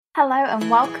Hello and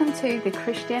welcome to the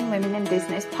Christian Women in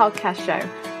Business podcast show.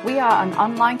 We are an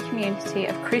online community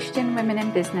of Christian women in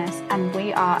business and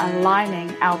we are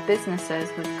aligning our businesses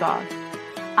with God.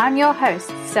 I'm your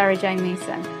host, Sarah Jane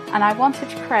Neeson, and I wanted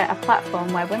to create a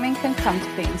platform where women can come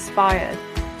to be inspired,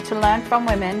 to learn from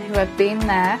women who have been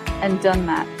there and done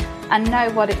that, and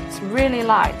know what it's really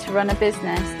like to run a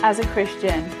business as a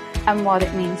Christian and what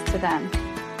it means to them.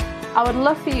 I would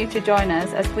love for you to join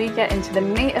us as we get into the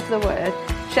meat of the word,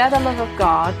 share the love of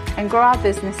God, and grow our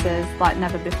businesses like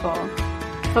never before.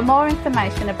 For more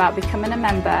information about becoming a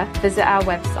member, visit our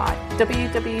website,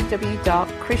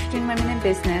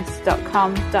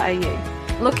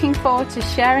 www.christianwomeninbusiness.com.au. Looking forward to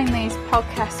sharing these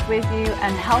podcasts with you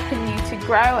and helping you to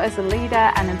grow as a leader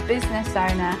and a business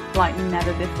owner like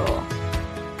never before.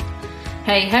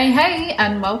 Hey,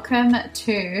 and welcome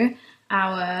to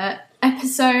our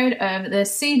episode of the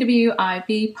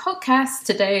CWIB podcast.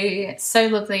 Today, it's so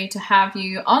lovely to have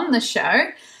you on the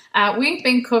show. We've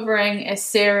been covering a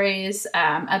series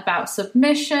about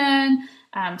submission,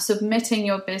 submitting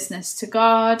your business to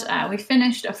God. We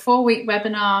finished a 4-week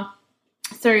webinar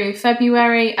through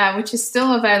February, which is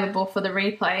still available for the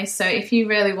replay. So if you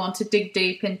really want to dig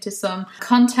deep into some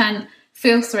content,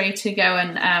 feel free to go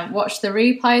and watch the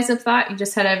replays of that. You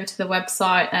just head over to the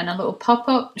website and a little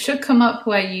pop-up should come up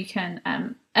where you can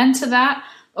enter that.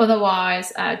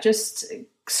 Otherwise, just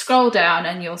scroll down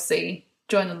and you'll see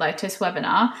join the latest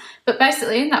webinar. But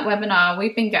basically in that webinar,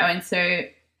 we've been going through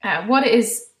what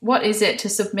is it to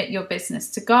submit your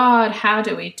business to God? How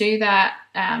do we do that?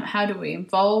 How do we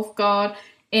involve God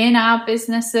in our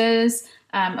businesses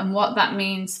and what that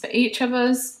means for each of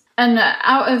us? And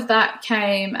out of that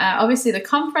came obviously the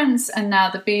conference and now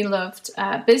the Beloved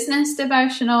Business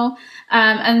Devotional.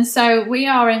 And so we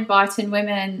are inviting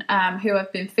women who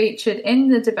have been featured in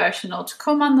the devotional to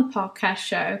come on the podcast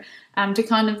show to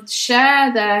kind of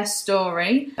share their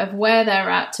story of where they're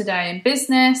at today in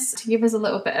business, to give us a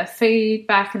little bit of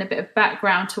feedback and a bit of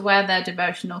background to where their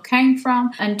devotional came from,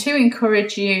 and to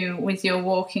encourage you with your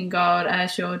walk in God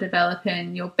as you're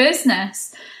developing your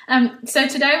business. So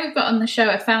today we've got on the show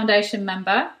a foundation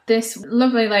member. This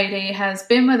lovely lady has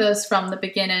been with us from the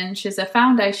beginning. She's a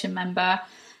foundation member.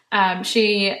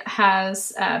 She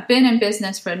has been in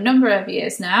business for a number of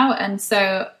years now, and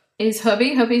so is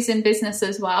hubby. Hubby's in business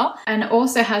as well, and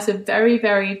also has a very,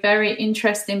 very, very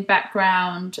interesting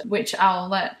background, which I'll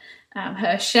let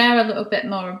her share a little bit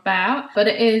more about. But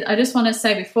I just want to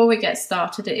say before we get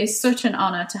started, it is such an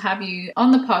honor to have you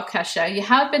on the podcast show. You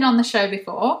have been on the show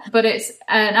before, but it's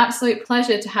an absolute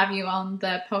pleasure to have you on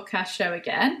the podcast show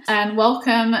again. And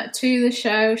welcome to the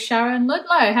show, Sharon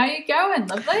Ludlow. How are you going?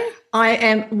 Lovely. I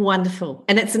am wonderful,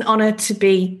 and it's an honor to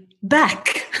be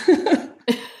back.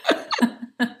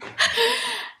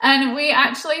 And we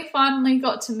actually finally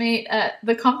got to meet at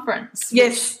the conference.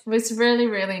 Yes. Which was really,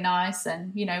 really nice.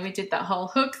 And, you know, we did that whole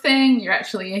hug thing. You're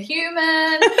actually a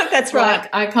human. That's right.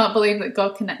 I can't believe that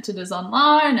God connected us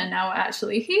online and now we're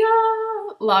actually here.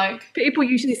 People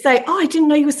usually say, "Oh, I didn't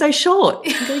know you were so short."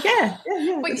 I go, yeah.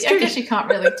 Well, I guess you can't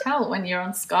really tell when you're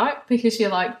on Skype because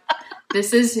you're like,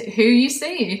 this is who you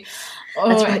see.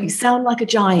 That's right. You sound like a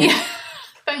giant. Yeah.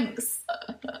 Thanks.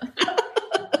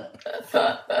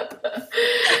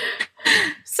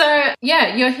 So,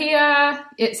 yeah, you're here,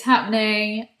 it's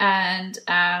happening, and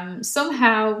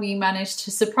somehow we managed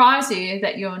to surprise you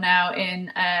that you're now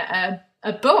in a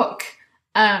book.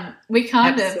 We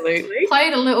kind Absolutely. of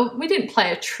played we didn't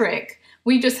play a trick.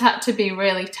 We just had to be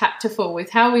really tactful with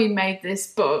how we made this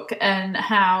book and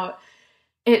how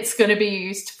it's going to be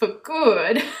used for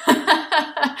good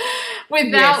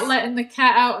without letting the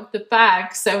cat out of the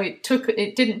bag. So it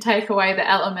didn't take away the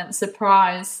element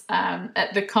surprise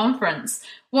at the conference.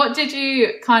 What did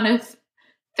you kind of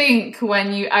think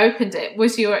when you opened it?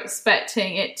 Was you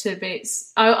expecting it to be...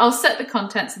 I'll set the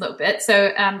contents a little bit.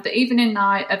 So the evening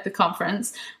night of the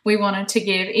conference, we wanted to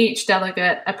give each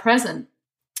delegate a present.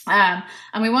 And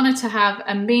we wanted to have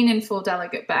a meaningful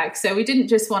delegate bag. So we didn't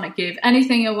just want to give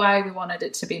anything away. We wanted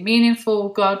it to be meaningful,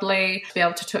 godly, to be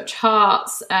able to touch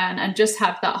hearts and just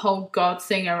have that whole God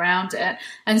thing around it.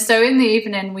 And so in the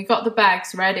evening, we got the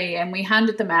bags ready and we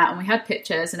handed them out and we had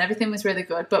pictures and everything was really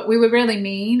good. But we were really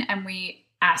mean and we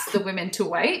asked the women to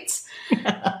wait.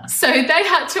 So they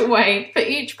had to wait for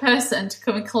each person to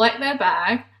come and collect their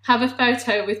bag, have a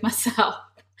photo with myself.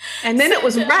 And then it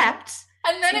was wrapped.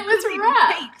 And then it was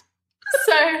wrapped.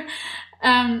 So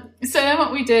then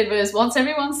what we did was once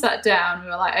everyone sat down, we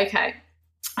were like, okay,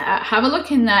 have a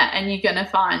look in there and you're going to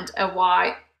find a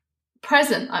white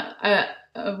present, a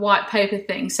white paper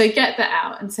thing. So get that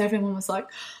out. And so everyone was like,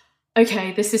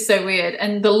 okay, this is so weird.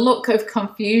 And the look of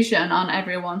confusion on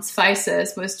everyone's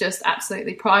faces was just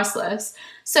absolutely priceless.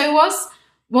 So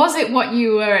was it what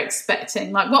you were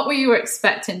expecting? Like, what were you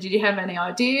expecting? Did you have any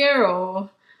idea, or?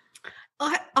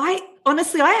 I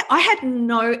honestly, I had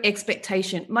no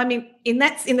expectation. I mean,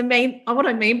 what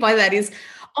I mean by that is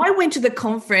I went to the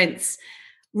conference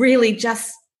really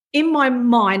just in my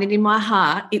mind and in my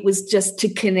heart, it was just to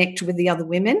connect with the other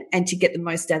women and to get the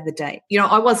most out of the day. You know,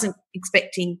 I wasn't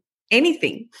expecting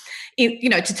anything,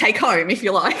 to take home, if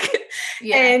you like.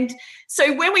 Yeah. And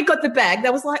so when we got the bag,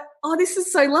 that was like, oh, this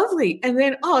is so lovely. And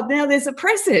then, oh, now there's a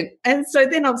present. And so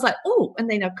then I was like, oh, and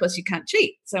then of course you can't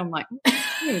cheat. So I'm like,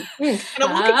 And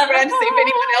I'm looking around to see if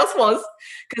anyone else was,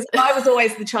 because I was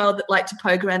always the child that liked to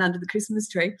poke around under the Christmas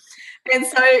tree. And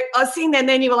so I was sitting there, and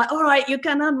then you were like, all right, you're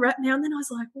going to unwrap now. And then I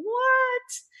was like,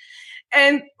 what?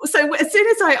 And so as soon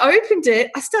as I opened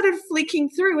it, I started flicking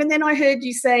through, and then I heard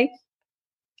you say,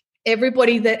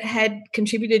 everybody that had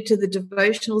contributed to the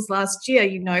devotionals last year,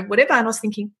 whatever. And I was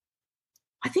thinking,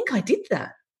 I think I did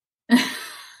that.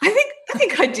 I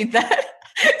think I did that.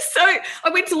 So I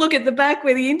went to look at the back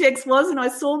where the index was, and I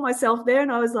saw myself there,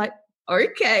 and I was like,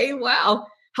 okay, wow,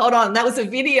 hold on, that was a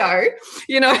video,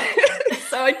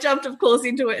 So I jumped, of course,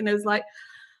 into it, and it was like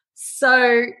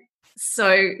so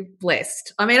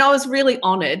blessed. I mean, I was really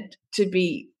honored to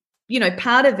be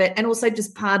part of it, and also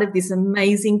just part of this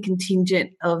amazing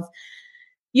contingent of,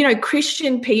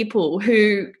 Christian people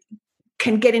who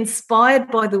can get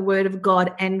inspired by the word of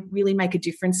God and really make a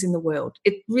difference in the world.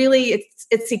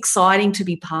 It's exciting to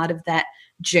be part of that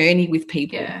journey with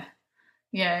people.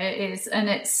 Yeah, it is. And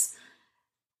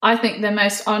I think the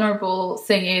most honourable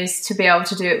thing is to be able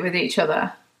to do it with each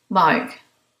other. Like,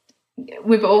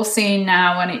 we've all seen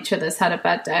now when each other's had a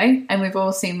bad day, and we've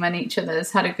all seen when each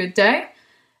other's had a good day.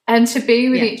 And to be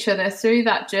with each other through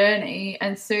that journey,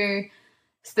 and through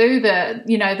the,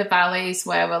 the valleys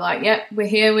where we're like, yep, we're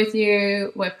here with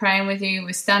you, we're praying with you,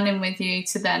 we're standing with you,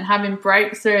 to then having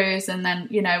breakthroughs, and then,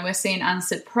 we're seeing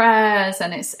answered prayers,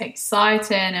 and it's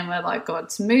exciting, and we're like,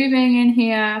 God's moving in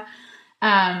here.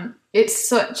 It's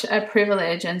such a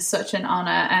privilege and such an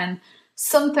honor, and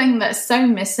something that's so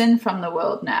missing from the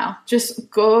world now. Just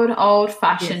good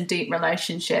old-fashioned deep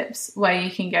relationships where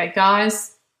you can go,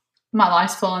 guys, my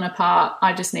life's falling apart,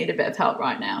 I just need a bit of help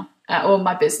right now, or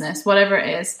my business, whatever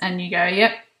it is, and you go,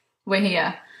 yep, we're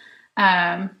here.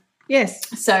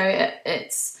 Yes. So it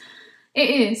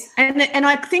is. And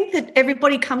I think that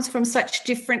everybody comes from such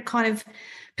different kind of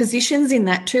positions in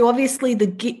that too. Obviously,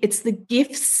 it's the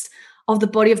gifts of the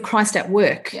body of Christ at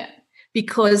work. Yeah.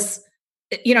 Because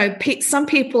some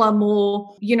people are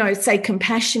more, say,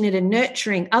 compassionate and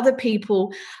nurturing. Other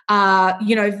people are,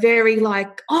 very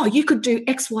like, oh, you could do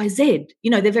X, Y, Z.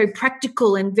 They're very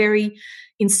practical and very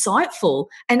insightful.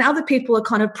 And other people are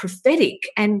kind of prophetic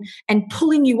and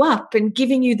pulling you up and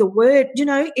giving you the word.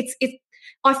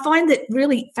 I find it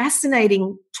really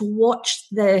fascinating to watch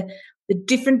the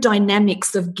different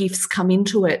dynamics of gifts come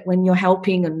into it when you're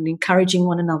helping and encouraging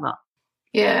one another.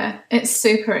 Yeah, it's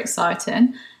super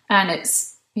exciting. And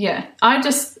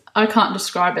I can't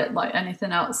describe it like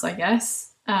anything else, I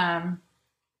guess. And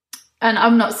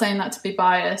I'm not saying that to be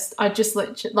biased. I just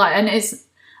literally,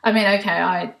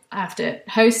 I have to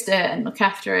host it and look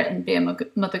after it and be a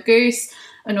mother goose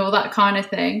and all that kind of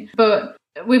thing. But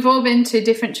we've all been to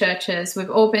different churches. We've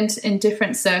all been in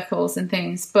different circles and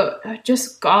things. But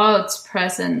just God's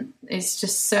presence is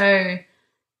just so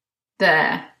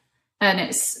there. And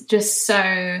it's just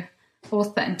so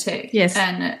authentic. Yes.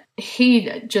 And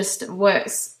he just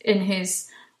works in his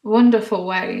wonderful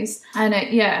ways. And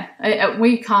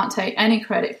we can't take any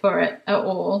credit for it at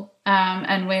all.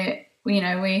 And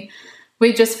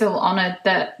we just feel honored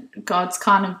that God's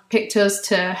kind of picked us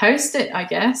to host it, I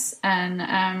guess.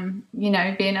 And,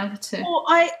 being able to. Well,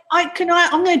 I'm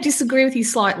going to disagree with you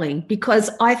slightly,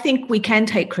 because I think we can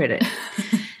take credit.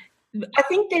 I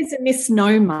think there's a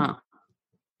misnomer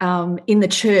in the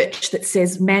church that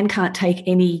says man can't take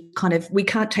we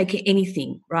can't take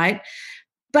anything, right?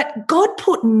 But God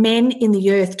put men in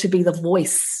the earth to be the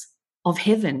voice of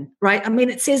heaven, right? I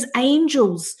mean, it says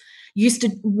angels used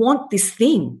to want this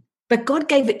thing, but God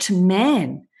gave it to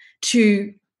man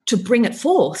to bring it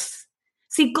forth.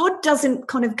 See, God doesn't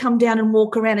kind of come down and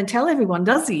walk around and tell everyone,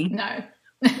 does he? No.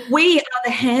 We are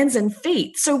the hands and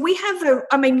feet. So we have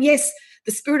yes,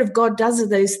 the Spirit of God does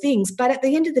those things, but at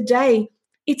the end of the day,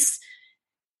 it's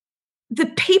the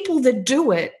people that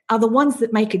do it are the ones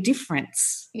that make a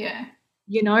difference. Yeah.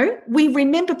 We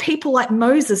remember people like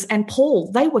Moses and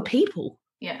Paul. They were people.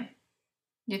 Yeah.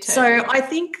 So I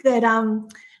think that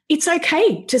it's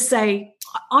okay to say,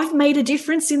 I've made a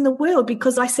difference in the world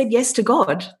because I said yes to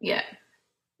God. Yeah.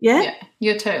 Yeah? Yeah,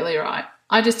 you're totally right.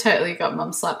 I just totally got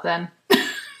mum slapped then.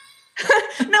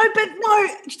 No, do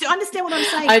you understand what I'm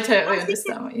saying? I totally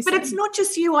understand what you're saying. But it's not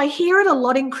just you. I hear it a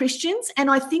lot in Christians,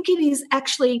 and I think it is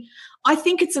actually, I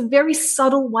think it's a very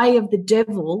subtle way of the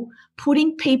devil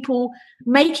making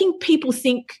people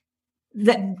think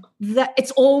that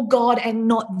it's all God and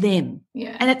not them.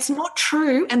 Yeah. And it's not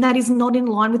true, and that is not in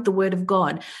line with the word of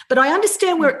God. But I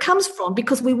understand where it comes from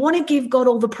because we want to give God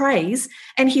all the praise,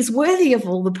 and he's worthy of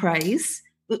all the praise.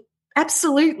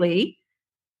 Absolutely.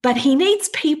 But he needs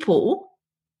people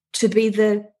to be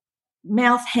the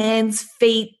mouth, hands,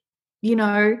 feet,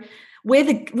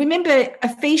 remember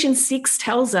Ephesians 6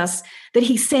 tells us that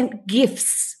he sent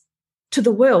gifts to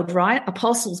the world, right?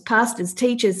 Apostles, pastors,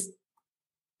 teachers,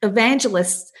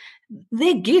 evangelists,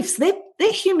 they're gifts.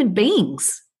 They're human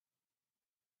beings.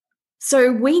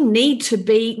 So we need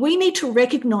to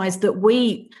recognize that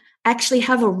we actually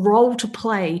have a role to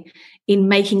play in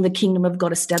making the kingdom of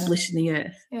God established in the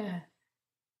earth. Yeah.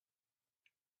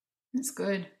 It's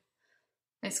good.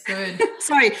 It's good.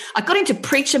 Sorry, I got into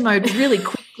preacher mode really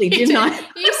quickly, didn't I?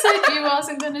 You said you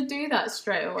wasn't going to do that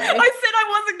straight away. I said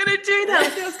I wasn't going to do that. I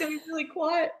said I was going to be really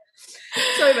quiet.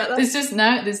 Sorry about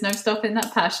that. There's no stopping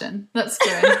that passion. That's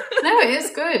good. No, it is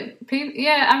good.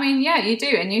 You do.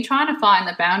 And you're trying to find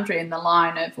the boundary and the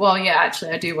line of, well, yeah,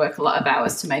 actually I do work a lot of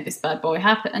hours to make this bad boy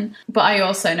happen. But I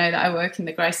also know that I work in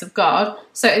the grace of God.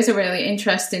 So it's a really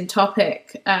interesting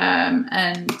topic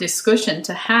and discussion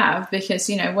to have because,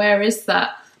 where is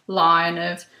that line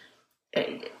of,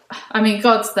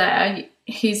 God's there.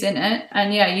 He's in it.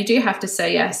 And yeah, you do have to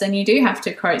say yes. And you do have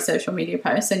to create social media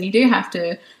posts and you do have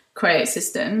to create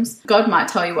systems. God might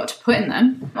tell you what to put in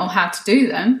them or how to do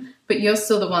them, but you're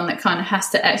still the one that kind of has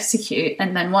to execute.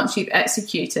 And then once you've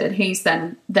executed, he's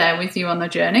then there with you on the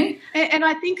journey. And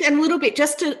I think, and a little bit,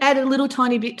 just to add a little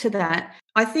tiny bit to that,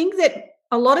 I think that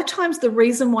a lot of times the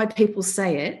reason why people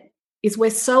say it is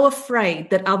we're so afraid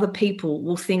that other people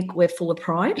will think we're full of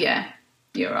pride. Yeah,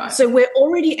 you're right. So we're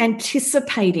already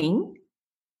anticipating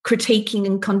critiquing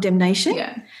and condemnation.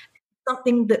 Yeah.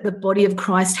 Something that the body of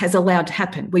Christ has allowed to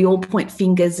happen. We all point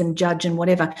fingers and judge and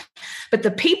whatever. But the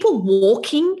people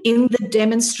walking in the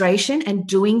demonstration and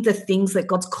doing the things that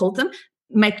God's called them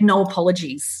make no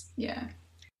apologies. Yeah.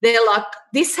 They're like,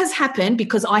 this has happened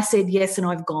because I said yes and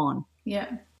I've gone. Yeah.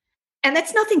 And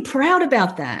that's nothing proud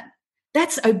about that.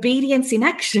 That's obedience in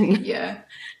action. Yeah.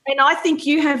 And I think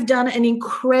you have done an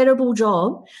incredible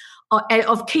job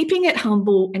of keeping it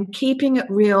humble and keeping it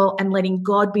real and letting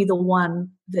God be the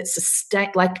one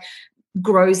that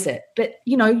grows it. But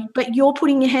you're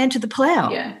putting your hand to the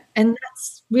plow. Yeah. And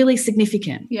that's really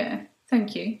significant. Yeah.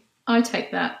 Thank you. I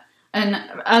take that. And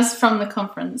as from the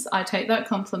conference, I take that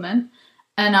compliment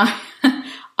and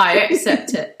I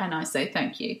accept it and I say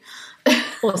thank you.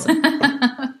 Awesome.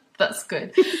 That's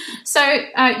good. So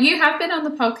you have been on the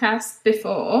podcast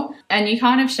before and you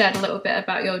kind of shared a little bit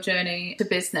about your journey to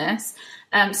business.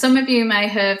 Some of you may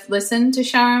have listened to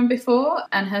Sharon before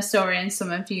and her story, and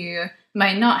some of you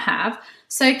may not have.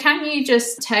 So can you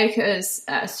just take us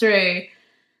through,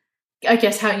 I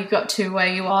guess, how you got to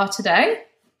where you are today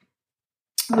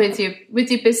with your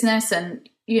business? And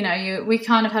we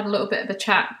kind of had a little bit of a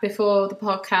chat before the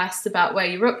podcast about where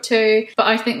you're up to, but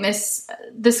I think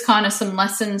there's kind of some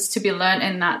lessons to be learned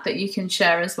in that you can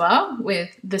share as well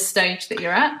with the stage that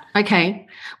you're at. Okay.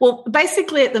 Well,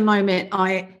 basically at the moment,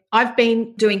 I've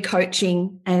been doing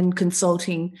coaching and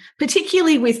consulting,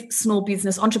 particularly with small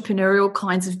business, entrepreneurial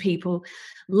kinds of people,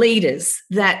 leaders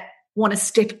that want to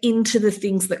step into the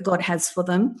things that God has for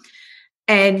them.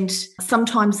 And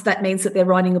sometimes that means that they're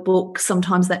writing a book.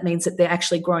 Sometimes that means that they're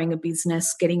actually growing a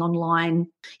business, getting online,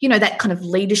 that kind of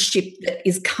leadership that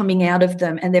is coming out of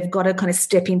them. And they've got to kind of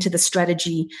step into the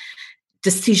strategy,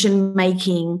 decision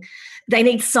making. They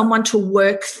need someone to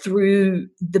work through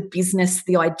the business,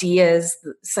 the ideas,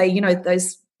 say,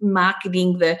 those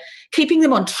marketing, the keeping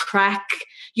them on track,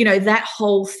 that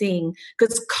whole thing.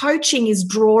 Because coaching is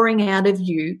drawing out of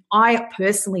you. I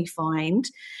personally find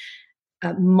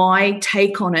my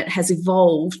take on it has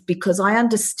evolved because I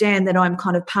understand that I'm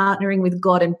kind of partnering with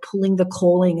God and pulling the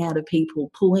calling out of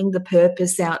people, pulling the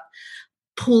purpose out,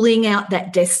 pulling out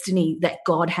that destiny that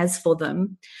God has for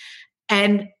them.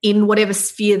 And in whatever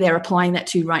sphere they're applying that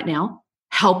to right now,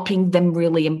 helping them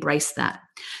really embrace that.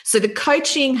 So the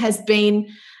coaching has been,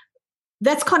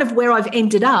 that's kind of where I've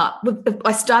ended up.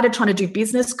 I started trying to do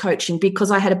business coaching because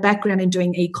I had a background in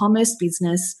doing e-commerce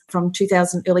business from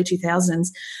early 2000s.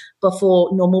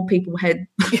 before normal people had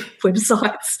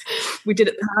websites. We did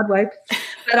it the hard way.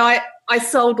 But I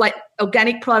sold like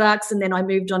organic products, and then I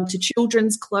moved on to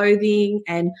children's clothing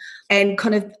and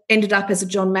kind of ended up as a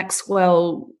John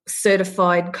Maxwell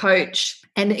certified coach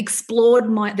and explored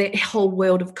the whole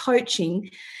world of coaching.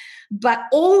 But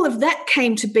all of that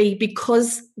came to be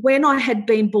because when I had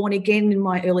been born again in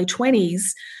my early 20s,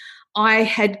 I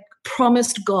had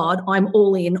promised God, I'm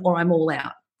all in or I'm all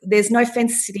out. There's no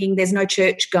fence sitting, there's no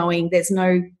church going, there's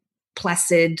no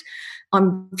placid,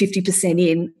 I'm 50%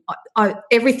 in.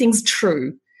 Everything's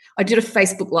true. I did a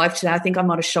Facebook Live today. I think I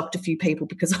might have shocked a few people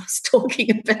because I was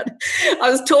talking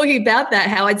about that,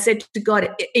 how I'd said to God,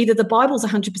 either the Bible's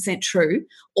 100% true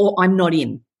or I'm not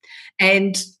in.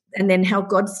 And then how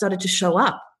God started to show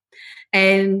up.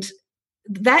 And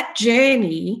that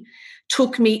journey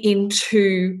took me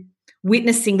into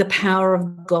witnessing the power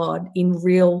of God in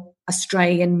real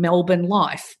Australian Melbourne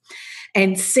life,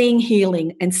 and seeing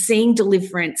healing and seeing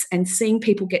deliverance and seeing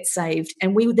people get saved.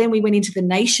 And then we went into the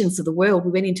nations of the world.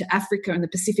 We went into Africa and the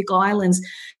Pacific Islands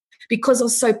because I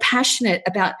was so passionate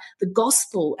about the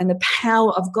gospel and the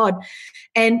power of God.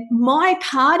 And my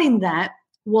part in that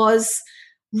was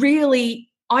really,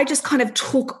 I just kind of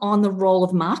took on the role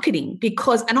of marketing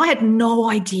and I had no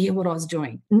idea what I was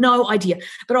doing, no idea.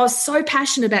 But I was so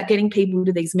passionate about getting people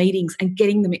to these meetings and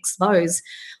getting them exposed.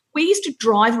 We used to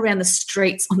drive around the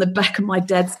streets on the back of my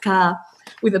dad's car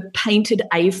with a painted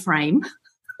A-frame.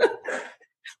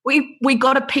 We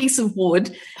got a piece of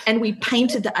wood and we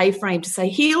painted the A-frame to say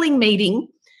healing meeting,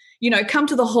 come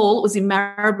to the hall. It was in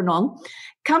Maribyrnong.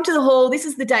 Come to the hall, this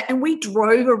is the day. And we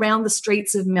drove around the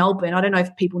streets of Melbourne. I don't know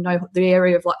if people know the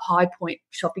area of like High Point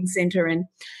Shopping Centre and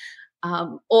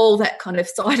all that kind of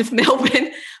side of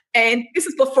Melbourne. And this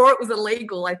is before it was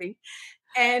illegal, I think.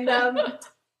 And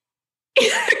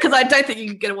because I don't think you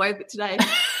could get away with it today.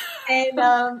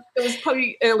 And it was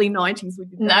probably early 90s we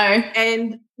did that. No.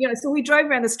 And, so we drove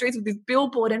around the streets with this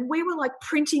billboard and we were like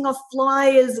printing off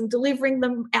flyers and delivering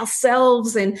them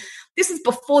ourselves. And this is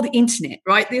before the internet,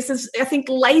 right? This is, I think,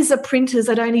 laser printers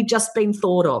had only just been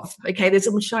thought of. Okay,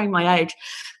 I'm showing my age.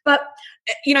 But,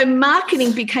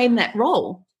 marketing became that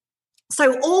role.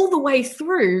 So all the way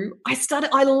through,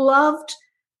 I loved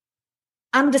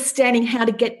understanding how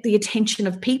to get the attention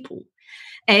of people.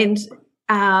 And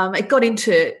it got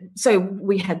into, so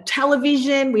we had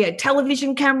television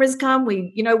cameras come.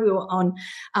 We were on,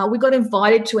 we got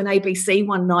invited to an ABC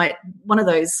one night, one of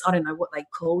those, I don't know what they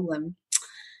call them.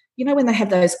 When they have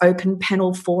those open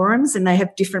panel forums and they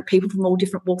have different people from all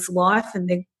different walks of life, and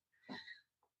they're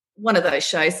one of those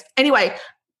shows. Anyway,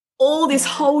 all this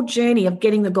whole journey of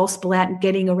getting the gospel out and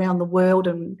getting around the world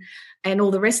and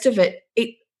all the rest of it,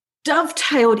 it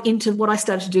dovetailed into what I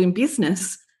started to do in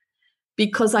business.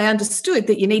 Because I understood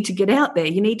that you need to get out there,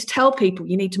 you need to tell people,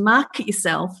 you need to market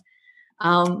yourself.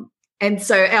 And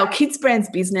so our kids brands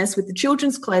business with the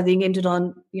children's clothing ended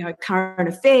on, Current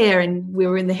Affair, and we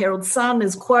were in the Herald Sun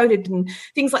as quoted and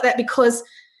things like that because,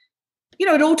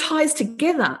 it all ties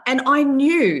together. And I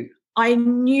knew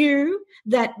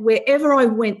that wherever I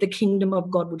went, the kingdom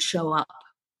of God would show up.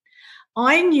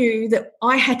 I knew that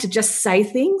I had to just say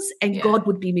things and God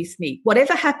would be with me.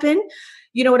 Whatever happened,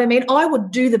 you know what I mean? I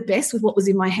would do the best with what was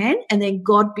in my hand, and then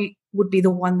God would be the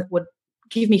one that would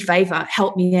give me favor,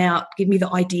 help me out, give me the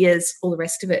ideas, all the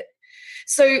rest of it.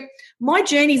 So my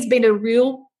journey's been a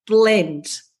real blend.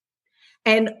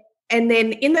 And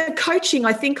then in the coaching,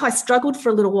 I think I struggled for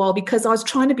a little while because I was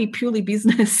trying to be purely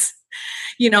business.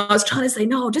 I was trying to say,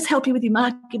 no, I'll just help you with your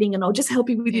marketing and I'll just help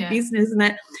you with your business and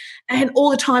that. And all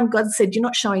the time God said, you're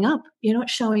not showing up. You're not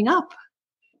showing up.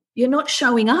 You're not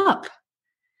showing up.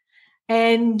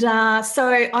 And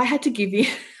so I had to give in.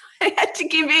 I had to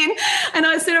give in. And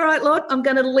I said, all right, Lord, I'm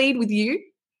going to lead with you.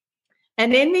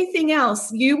 And anything else,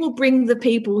 you will bring the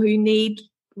people who need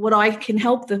what I can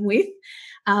help them with.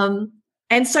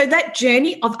 And so that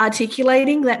journey of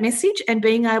articulating that message and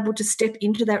being able to step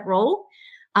into that role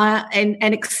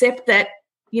and accept that,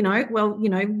 you know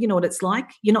what it's like.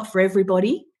 You're not for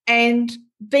everybody. And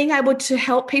being able to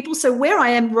help people. So where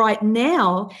I am right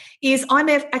now is I'm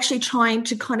actually trying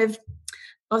to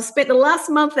I've spent the last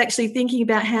month actually thinking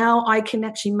about how I can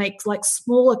actually make like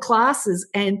smaller classes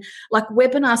and like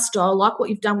webinar style, like what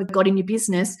you've done with God in Your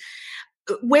Business,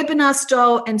 webinar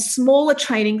style and smaller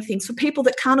training things for people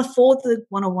that can't afford the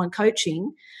one-on-one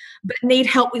coaching but need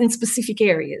help within specific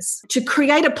areas, to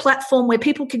create a platform where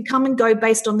people can come and go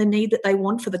based on the need that they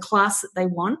want for the class that they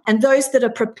want. And those that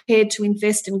are prepared to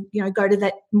invest and, go to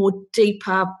that more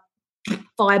deeper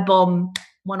firebomb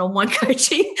one-on-one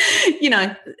coaching,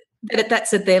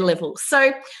 that's at their level.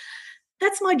 So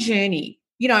that's my journey.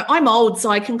 I'm old, so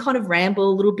I can kind of ramble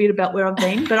a little bit about where I've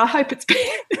been, but I hope it's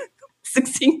been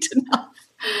succinct enough.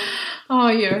 Oh,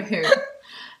 you're a hoot.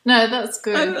 No, that's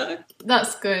good.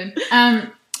 That's good.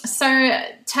 So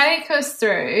take us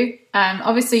through,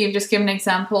 obviously you've just given an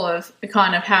example of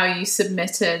kind of how you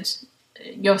submitted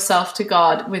yourself to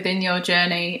God within your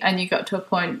journey, and you got to a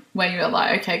point where you were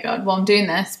like, okay, God, well, I'm doing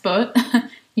this, but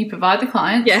you provide the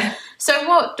clients. Yeah. So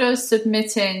what does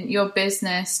submitting your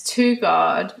business to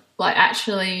God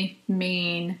actually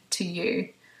mean to you?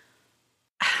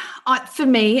 For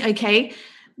me, okay,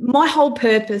 my whole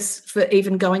purpose for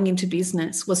even going into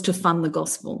business was to fund the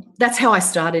gospel. That's how I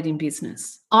started in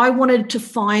business. I wanted to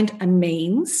find a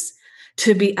means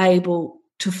to be able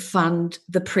to fund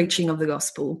the preaching of the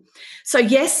gospel. So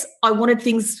yes, I wanted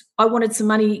some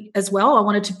money as well. I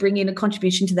wanted to bring in a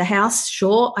contribution to the house.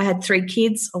 Sure, I had 3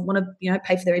 kids. I want to,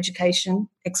 pay for their education,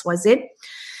 XYZ.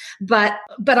 But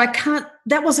I can't,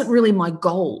 that wasn't really my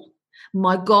goal.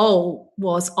 My goal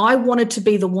was I wanted to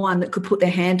be the one that could put their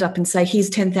hand up and say, here's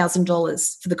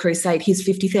 $10,000 for the crusade. Here's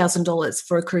 $50,000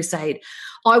 for a crusade.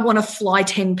 I want to fly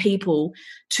 10 people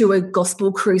to a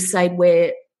gospel crusade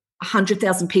where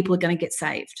 100,000 people are going to get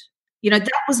saved. That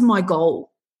was my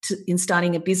goal in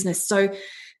starting a business. So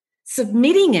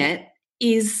submitting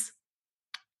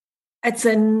it's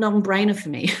a non-brainer for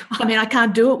me. I mean, I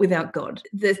can't do it without God.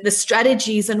 The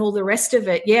strategies and all the rest of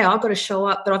it, yeah, I've got to show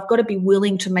up, but I've got to be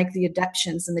willing to make the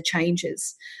adaptations and the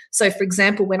changes. So, for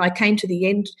example, when I came to the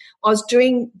end, I was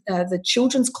doing the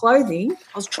children's clothing.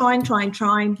 I was trying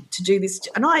to do this.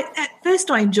 And at first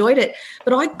I enjoyed it,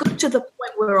 but I got to the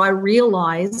point where I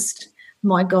realised,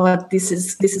 my God, this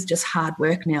is just hard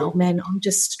work now. Man, I'm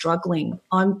just struggling.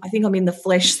 I think I'm in the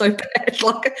flesh so bad.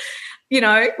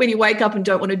 When you wake up and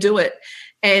don't want to do it.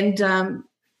 And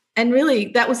really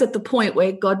that was at the point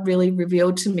where God really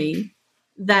revealed to me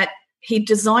that he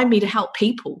designed me to help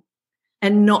people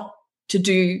and not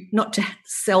to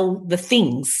sell the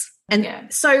things.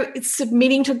 And so it's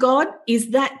submitting to God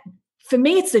is that, for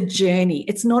me, it's a journey.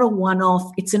 It's not a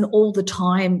one-off. It's an all the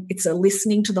time. It's a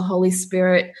listening to the Holy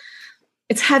Spirit.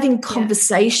 It's having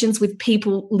conversations with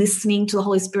people, listening to the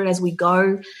Holy Spirit as we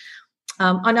go.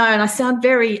 I know, and I sound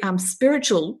very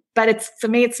spiritual, but for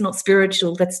me, it's not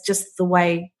spiritual. That's just the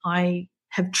way I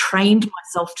have trained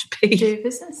myself to be. Do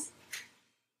business.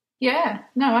 Yeah,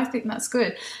 no, I think that's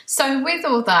good. So with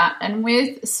all that and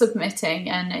with submitting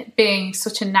and it being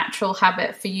such a natural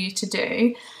habit for you to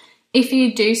do, if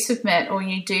you do submit or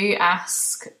you do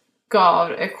ask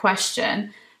God a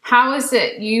question, how is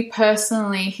it you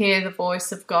personally hear the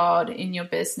voice of God in your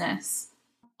business?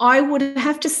 I would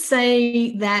have to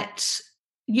say that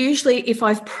usually if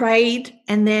I've prayed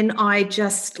and then I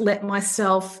just let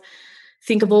myself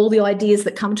think of all the ideas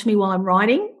that come to me while I'm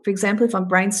writing, for example, if I'm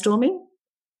brainstorming,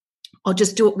 I'll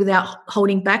just do it without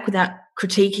holding back, without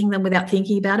critiquing them, without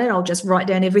thinking about it. I'll just write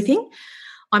down everything.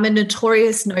 I'm a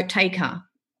notorious note taker,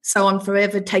 so I'm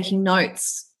forever taking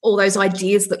notes. All those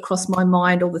ideas that cross my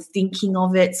mind, all the thinking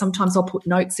of it. Sometimes I'll put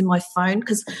notes in my phone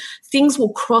because things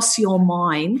will cross your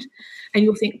mind and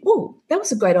you'll think, oh, that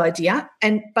was a great idea.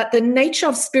 But the nature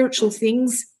of spiritual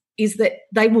things is that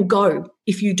they will go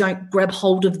if you don't grab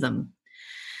hold of them.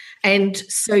 And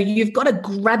so you've got to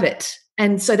grab it.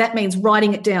 And so that means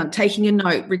writing it down, taking a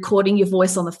note, recording your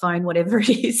voice on the phone, whatever it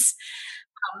is.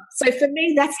 So for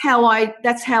me, that's how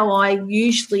I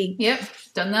usually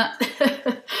done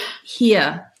that.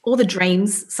 hear all the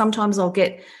dreams. Sometimes I'll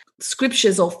get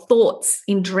scriptures or thoughts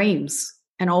in dreams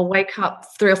and I'll wake up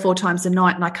 3 or 4 times a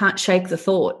night and I can't shake the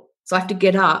thought. So I have to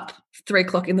get up 3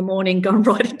 o'clock in the morning, go and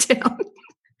write it down.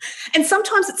 And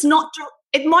sometimes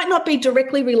it might not be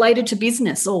directly related to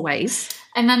business always.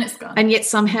 And then it's gone. And yet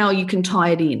somehow you can tie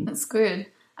it in. That's good.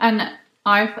 And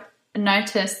I've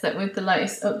noticed that with the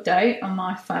latest update on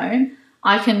my phone,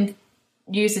 I can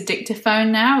use a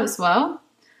dictaphone now as well.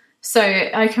 So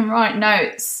I can write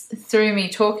notes through me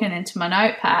talking into my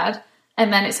notepad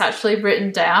and then it's actually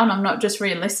written down. I'm not just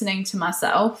re-listening to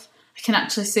myself. I can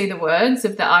actually see the words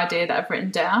of the idea that I've written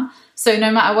down. So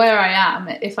no matter where I am,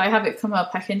 if I have it come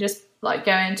up, I can just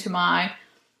go into my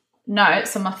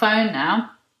notes on my phone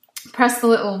now, press the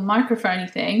little microphone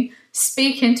thing,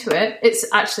 speak into it. It's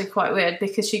actually quite weird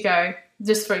because you go,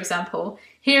 just for example,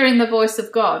 hearing the voice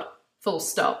of God, full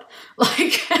stop.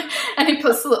 And he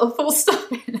puts a little full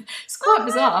stop in. It's quite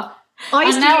bizarre. I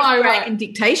used to write in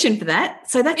dictation for that,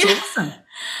 so that's awesome.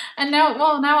 And now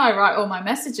I write all my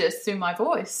messages through my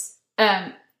voice.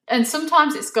 And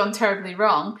sometimes it's gone terribly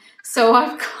wrong. So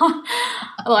I've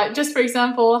got, just for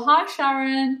example, hi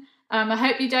Sharon, I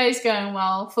hope your day is going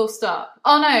well, full stop.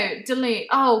 Oh no, delete.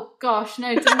 Oh gosh,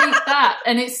 no, delete that.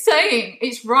 And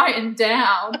it's writing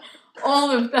down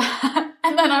all of that.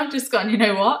 And then I've just gone, you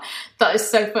know what? That is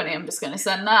so funny. I'm just going to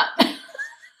send that.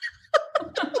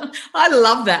 I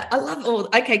love that. I love all.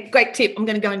 Okay, great tip. I'm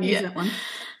going to go and use that one.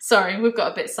 Sorry, we've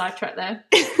got a bit sidetracked there.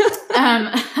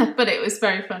 But it was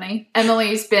very funny.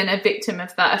 Emily's been a victim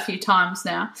of that a few times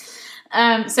now.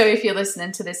 So if you're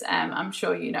listening to this, I'm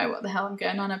sure you know what the hell I'm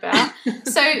going on about.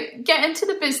 So get into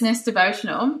the business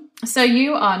devotional. So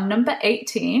you are number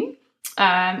 18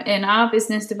 in our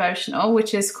business devotional,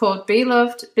 which is called Be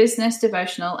Loved Business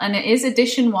Devotional, and it is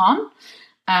edition 1.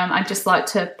 I'd just like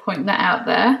to point that out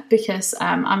there because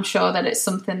I'm sure that it's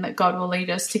something that God will lead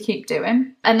us to keep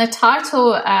doing. And the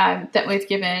title that we've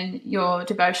given your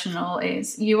devotional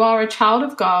is You Are a Child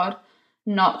of God,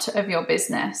 Not of Your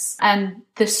Business. And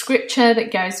the scripture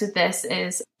that goes with this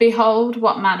is, Behold,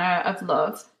 what manner of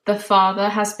love the Father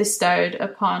has bestowed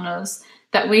upon us,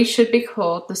 that we should be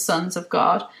called the sons of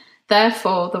God.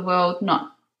 Therefore the world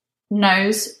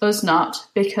knows us not,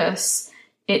 because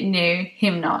it knew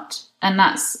him not. And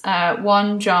that's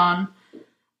 1 John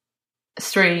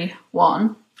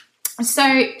 3:1.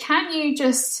 So can you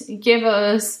just give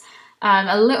us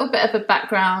a little bit of a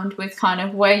background with kind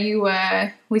of where you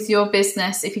were with your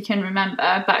business, if you can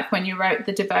remember, back when you wrote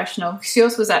the devotional? Because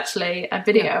yours was actually a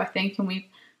video, I think, and we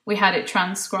had it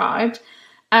transcribed.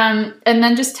 And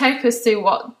then just take us through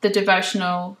what the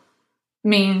devotional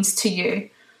means to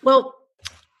you. Well,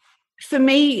 for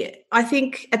me, I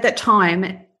think at that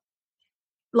time,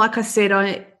 like I said,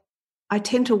 I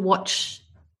tend to watch.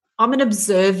 I'm an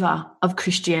observer of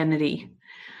Christianity.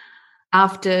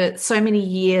 After so many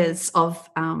years of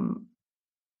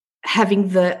having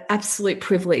the absolute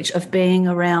privilege of being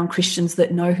around Christians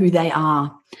that know who they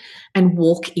are and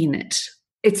walk in it,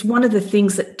 it's one of the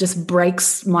things that just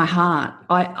breaks my heart.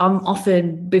 I'm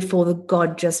often before the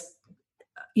God, just,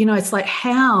 it's like,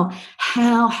 how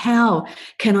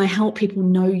can I help people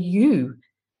know you?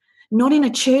 Not in a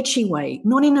churchy way,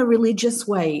 not in a religious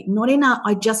way, not in a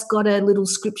I just got a little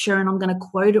scripture and I'm going to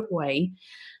quote it way.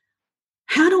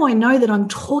 How do I know that I'm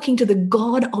talking to the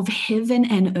God of heaven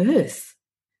and earth,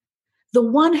 the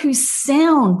one whose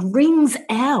sound rings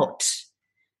out?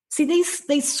 See,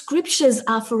 these scriptures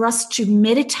are for us to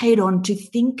meditate on, to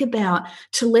think about,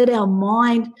 to let our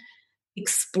mind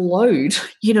explode,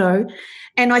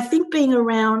 And I think being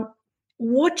around,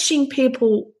 watching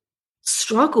people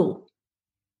struggle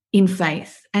in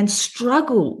faith and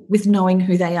struggle with knowing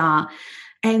who they are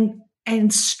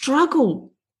and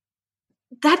struggle,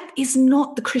 that is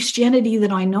not the Christianity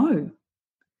that I know.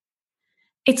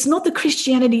 It's not the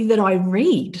Christianity that I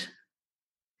read.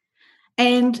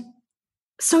 And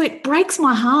so it breaks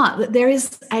my heart that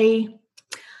there's a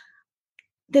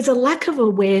lack of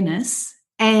awareness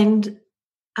and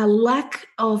a lack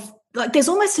of, like, there's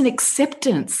almost an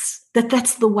acceptance that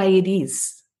that's the way it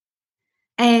is.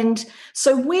 And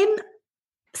so when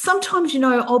sometimes,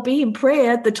 I'll be in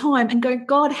prayer at the time and go,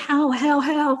 God, how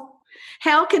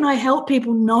can I help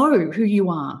people know who you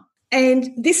are?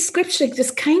 And this scripture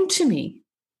just came to me,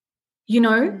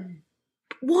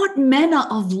 what manner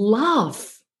of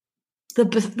love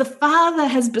the Father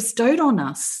has bestowed on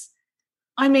us.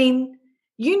 I mean,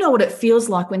 you know what it feels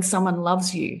like when someone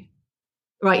loves you.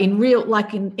 Right, in real,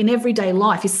 like in everyday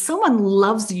life, if someone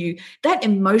loves you, that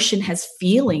emotion has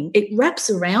feeling. It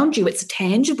wraps around you. It's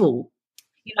tangible.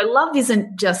 Love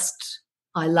isn't just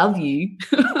I love you.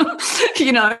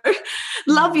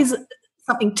 Love is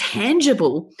something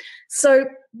tangible. So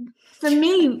for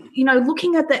me,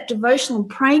 looking at that devotional and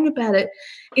praying about it,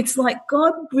 it's like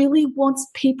God really wants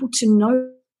people to know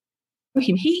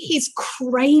him. He is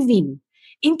craving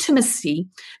intimacy,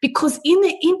 because in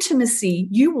the intimacy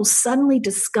you will suddenly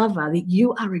discover that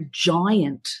you are a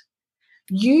giant.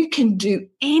 You can do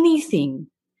anything.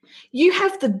 You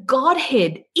have the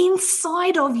Godhead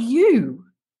inside of you.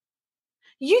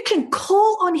 You can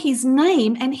call on his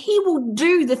name and he will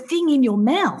do the thing in your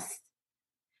mouth.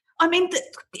 I mean,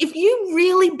 if you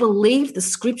really believe the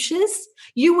scriptures,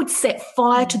 you would set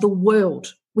fire to the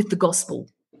world with the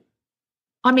gospel.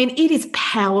 I mean, it is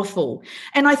powerful.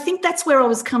 And I think that's where I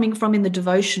was coming from in the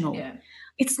devotional. Yeah.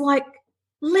 It's like,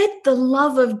 let the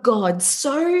love of God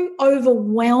so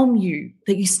overwhelm you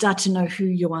that you start to know who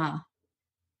you are.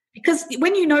 Because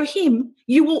when you know him,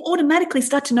 you will automatically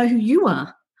start to know who you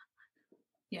are.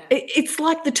 Yeah. It's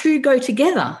like the two go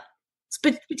together,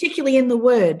 particularly in the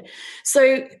word.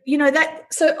 So,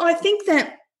 so I think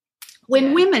that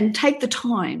when women take the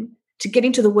time to get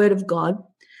into the word of God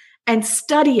and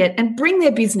study it and bring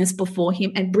their business before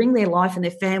him and bring their life and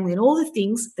their family and all the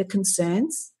things, the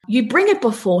concerns, you bring it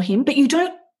before him, but you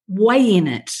don't weigh in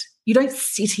it. You don't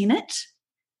sit in it.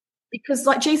 Because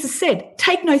like Jesus said,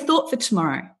 take no thought for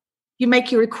tomorrow. you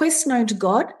make your requests known to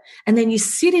God, and then you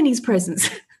sit in his presence.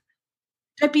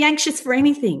 Don't be anxious for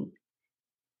anything.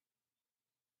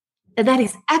 And that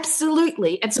is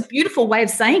absolutely, it's a beautiful way of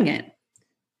saying it.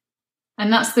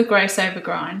 And that's the grace over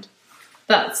grind.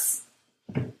 That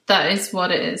is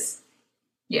what it is.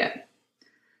 Yeah.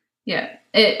 Yeah.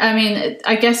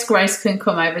 I guess grace can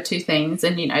come over two things,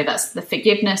 and, that's the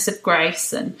forgiveness of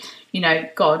grace, and,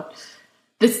 God,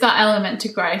 there's that element to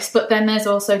grace, but then there's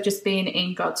also just being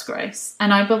in God's grace.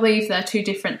 And I believe they're two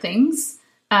different things.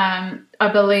 I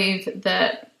believe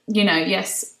that,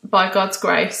 yes, by God's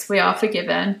grace, we are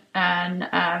forgiven, and,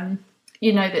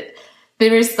 that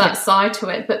there is that side to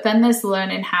it, but then there's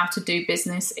learning how to do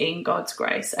business in God's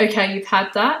grace. Okay, you've had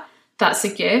that. That's a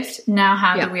gift. Now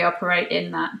how do we operate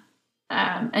in that?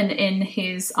 And in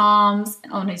his arms,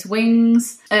 on his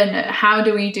wings, and how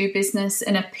do we do business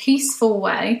in a peaceful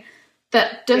way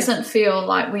that doesn't feel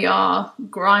like we are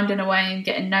grinding away and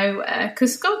getting nowhere?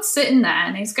 Because God's sitting there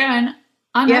and he's going,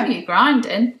 I know you're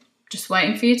grinding, just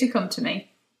waiting for you to come to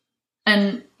me.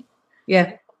 And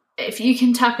if you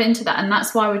can tap into that, and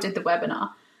that's why we did the webinar,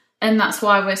 and that's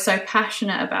why we're so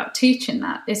passionate about teaching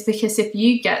that, is because if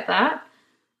you get that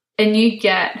and you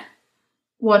get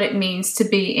what it means to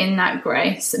be in that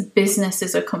grace, business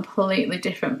is a completely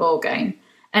different ballgame,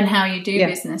 and how you do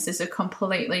business is a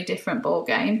completely different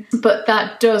ballgame. But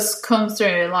that does come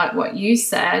through, like what you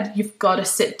said, you've got to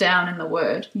sit down in the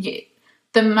Word.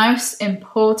 The most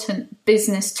important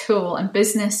business tool and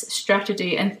business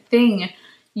strategy and thing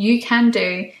you can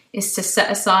do is to set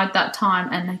aside that time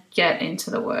and get into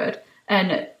the Word.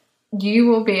 And you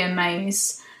will be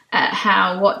amazed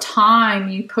at what time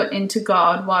you put into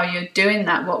God while you're doing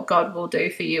that, what God will do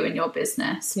for you in your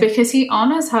business. Because he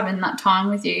honors having that time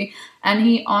with you, and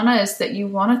he honors that you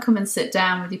want to come and sit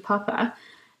down with your papa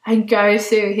and go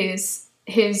through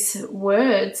his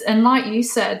words. And like you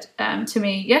said to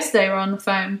me yesterday, we were on the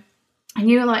phone, and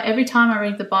you were like, every time I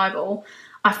read the Bible,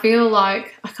 I feel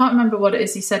like, I can't remember what it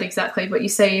is you said exactly, but you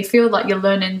say you feel like you're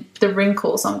learning the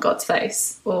wrinkles on God's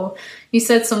face. Or you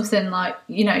said something like,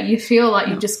 you feel like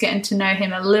you're just getting to know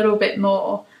him a little bit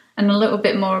more, and a little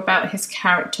bit more about his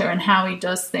character and how he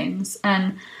does things.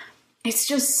 And it's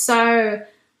just so,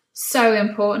 so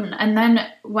important. And then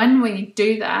when we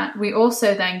do that, we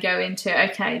also then go into,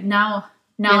 okay, now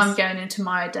I'm going into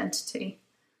my identity.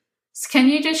 So can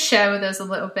you just share with us a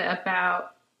little bit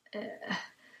about...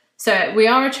 So we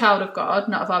are a child of God,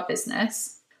 not of our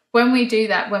business. When we do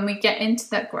that, when we get into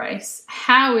that grace,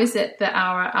 how is it that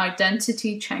our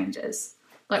identity changes?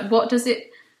 Like, what does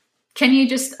it... Can you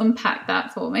just unpack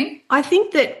that for me? I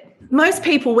think that most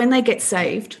people, when they get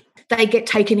saved, they get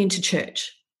taken into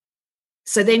church.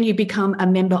 So then you become a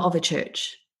member of a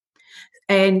church,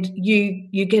 and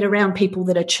you get around people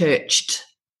that are churched.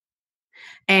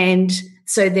 And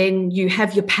so then you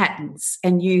have your patterns,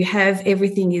 and you have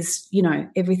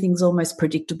everything's almost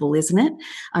predictable, isn't it?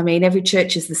 I mean, every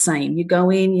church is the same. You go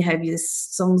in, you have your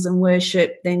songs and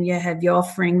worship, then you have your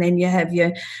offering, then you have your,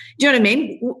 do you know what I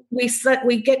mean?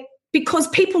 We get, because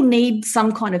people need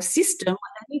some kind of system,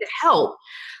 they need help.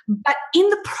 But in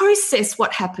the process,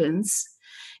 what happens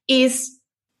is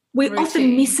we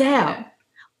often miss out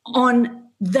on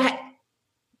that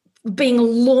being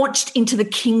launched into the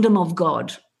kingdom of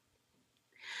God.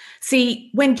 See,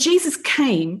 when Jesus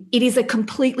came, it is a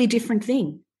completely different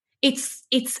thing. It's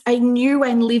a new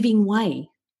and living way.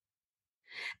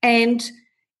 And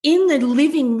in the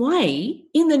living way,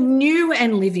 in the new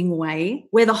and living way,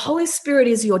 where the Holy Spirit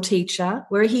is your teacher,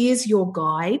 where he is your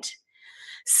guide,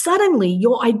 suddenly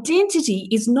your identity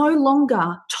is no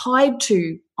longer tied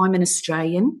to, I'm an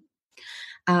Australian,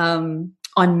 I'm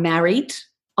married,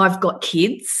 I've got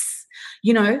kids,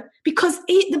 because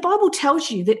the Bible tells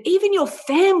you that even your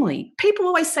family, people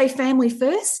always say family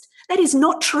first. That is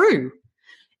not true.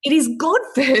 It is God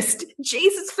first,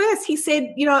 Jesus first. He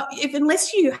said,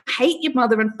 unless you hate your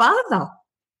mother and father.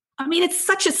 I mean, it's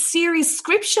such a serious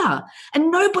scripture,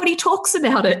 and nobody talks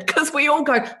about it because we all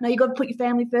go, no, you got to put your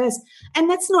family first. And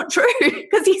that's not true,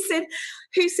 because he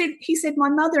said, my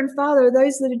mother and father are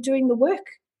those that are doing the work.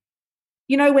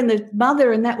 When the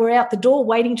mother and that were out the door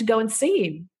waiting to go and see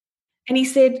him. And he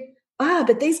said,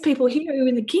 but these people here who are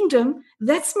in the kingdom,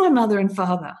 that's my mother and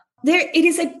father.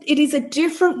 It is a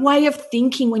different way of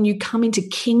thinking when you come into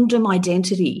kingdom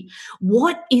identity.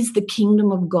 What is the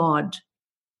kingdom of God?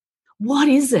 What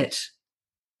is it?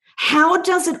 How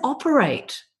does it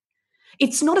operate?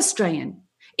 It's not Australian.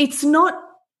 It's not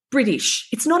British.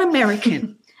 It's not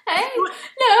American.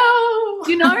 No.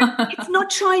 It's not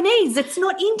Chinese. It's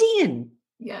not Indian.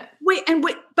 Yeah.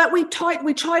 But we try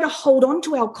to hold on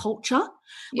to our culture.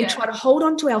 Yeah. We try to hold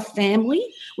on to our family.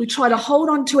 We try to hold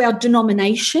on to our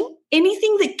denomination.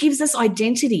 Anything that gives us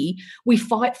identity, we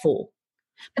fight for.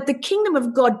 But the kingdom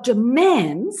of God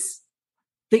demands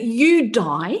that you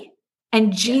die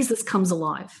and Jesus comes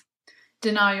alive.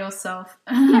 Deny yourself.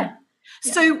 Yeah.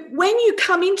 So when you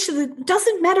come into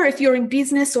doesn't matter if you're in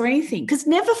business or anything, because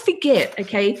never forget,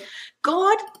 okay,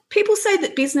 God, people say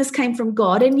that business came from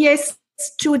God, and yes,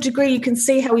 to a degree you can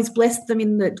see how he's blessed them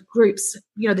in the groups,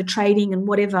 the trading and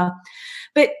whatever.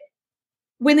 But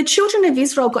when the children of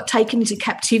Israel got taken into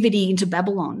captivity into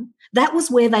Babylon, that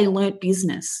was where they learnt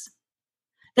business.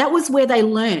 That was where they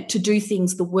learnt to do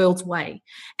things the world's way.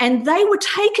 And they were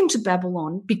taken to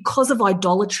Babylon because of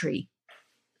idolatry.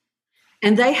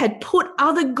 And they had put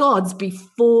other gods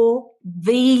before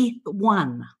the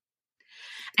one.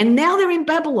 And now they're in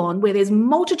Babylon where there's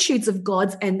multitudes of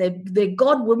gods, and their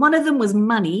god, one of them was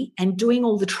money and doing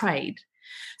all the trade.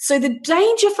 So the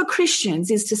danger for Christians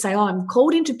is to say, I'm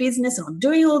called into business and I'm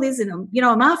doing all this and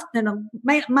I'm after and I'm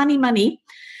money.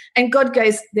 And God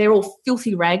goes, they're all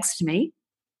filthy rags to me.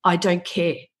 I don't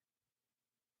care.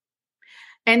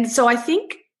 And so I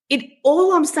think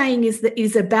all I'm saying is that it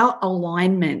is about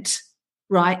alignment,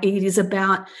 right? It is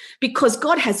about, because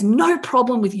God has no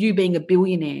problem with you being a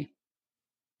billionaire.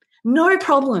 No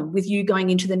problem with you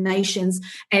going into the nations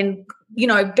and,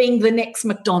 being the next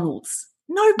McDonald's.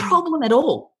 No problem at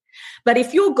all. But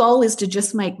if your goal is to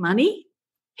just make money,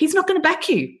 he's not going to back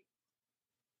you.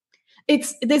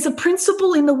 There's a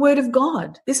principle in the word of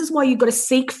God. This is why you've got to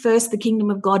seek first the kingdom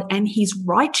of God and his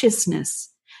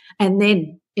righteousness, and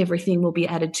then everything will be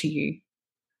added to you.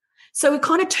 So it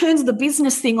kind of turns the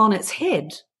business thing on its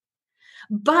head.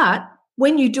 But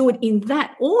when you do it in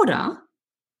that order,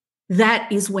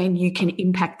 that is when you can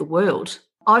impact the world.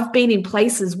 I've been in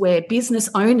places where business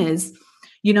owners,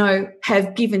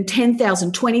 have given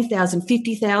 10,000, 20,000,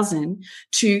 50,000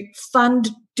 to fund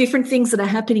different things that are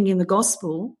happening in the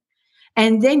gospel.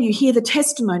 And then you hear the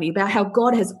testimony about how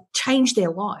God has changed their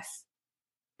life.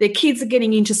 Their kids are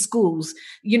getting into schools.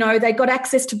 They got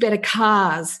access to better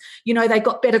cars. They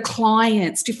got better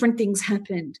clients. Different things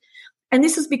happened. And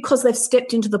this is because they've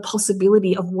stepped into the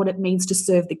possibility of what it means to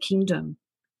serve the kingdom.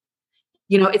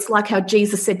 It's like how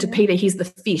Jesus said to Peter, here's the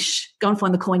fish. Go and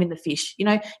find the coin in the fish.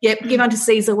 Give unto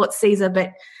Caesar what's Caesar,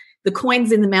 but the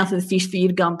coin's in the mouth of the fish for you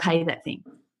to go and pay that thing.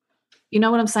 You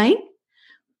know what I'm saying?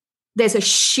 There's a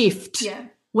shift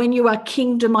when you are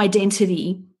kingdom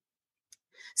identity.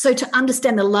 So to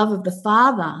understand the love of the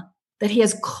Father, that he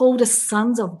has called us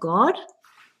sons of God,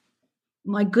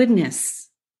 my goodness,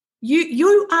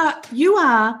 you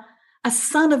are a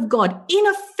son of God. In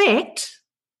effect,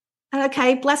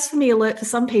 okay, blasphemy alert for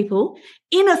some people,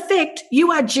 in effect,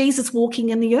 you are Jesus walking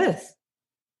in the earth.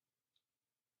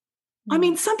 I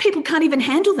mean, some people can't even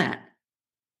handle that.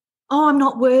 Oh, I'm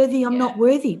not worthy, I'm not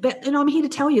worthy. But I'm here to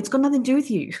tell you, it's got nothing to do with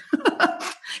you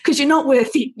because you're not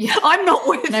worthy. Yeah. I'm not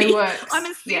worthy. No works. I'm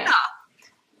a sinner. Yeah.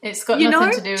 It's got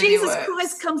nothing to do with Jesus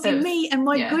Christ comes in me and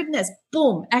my goodness,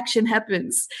 boom, action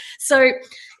happens. So,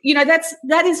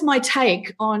 that is my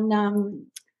take on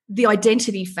the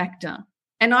identity factor.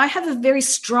 And I have a very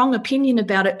strong opinion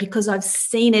about it because I've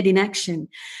seen it in action.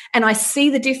 And I see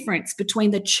the difference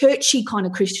between the churchy kind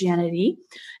of Christianity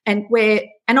and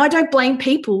I don't blame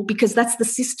people because that's the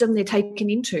system they're taken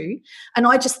into. And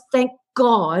I just thank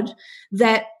God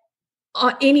that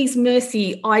in his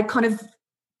mercy, I kind of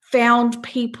found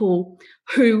people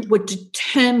who were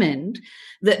determined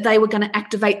that they were going to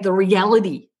activate the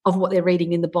reality of what they're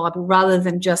reading in the Bible rather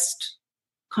than just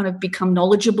kind of become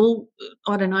knowledgeable,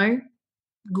 I don't know,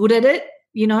 good at it,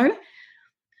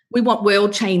 We want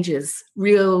world changers,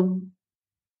 real,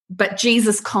 but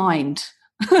Jesus kind.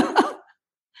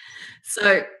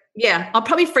 So, I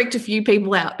probably freaked a few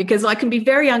people out because I can be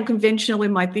very unconventional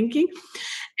in my thinking.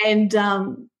 And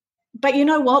but you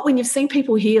know what? When you've seen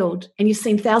people healed and you've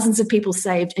seen thousands of people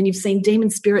saved and you've seen demon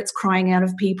spirits crying out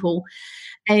of people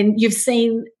and you've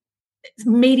seen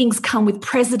meetings come with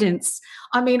presidents.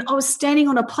 I mean, I was standing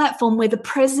on a platform where the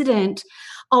president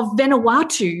of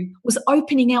Vanuatu was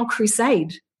opening our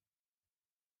crusade.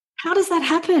 How does that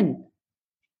happen?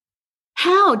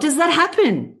 How does that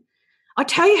happen? I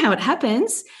tell you how it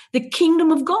happens. The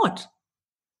kingdom of God.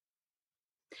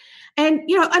 And,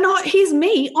 here's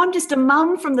me. I'm just a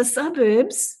mum from the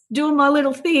suburbs doing my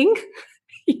little thing,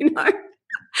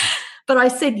 But I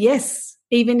said yes,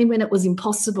 even when it was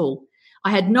impossible.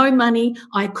 I had no money.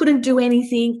 I couldn't do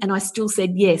anything. And I still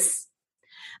said yes.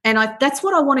 And that's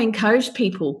what I want to encourage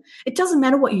people. It doesn't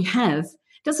matter what you have.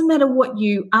 It doesn't matter what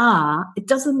you are. It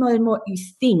doesn't matter what you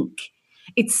think.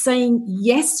 It's saying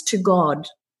yes to God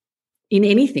in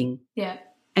anything. Yeah.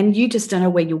 And you just don't know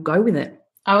where you'll go with it.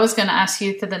 I was going to ask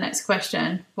you for the next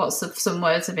question, what's some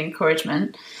words of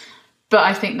encouragement? But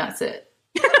I think that's it.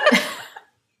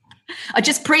 I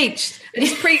just preached.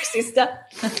 Sister.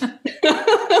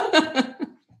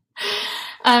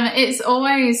 It's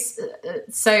always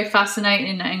so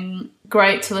fascinating and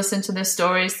great to listen to the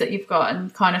stories that you've got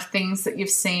and kind of things that you've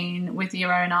seen with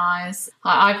your own eyes.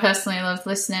 I personally love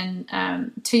listening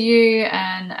to you,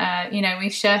 and we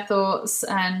share thoughts,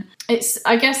 and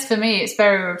I guess for me it's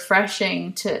very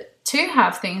refreshing to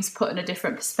have things put in a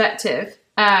different perspective,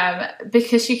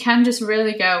 because you can just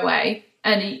really go away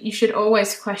and you should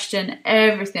always question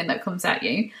everything that comes at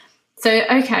you. So,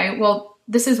 okay, well,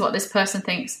 this is what this person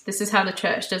thinks, this is how the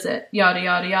church does it, yada,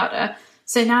 yada, yada.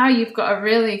 So now you've got a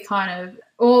really kind of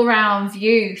all-round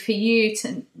view for you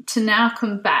to now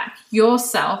come back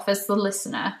yourself as the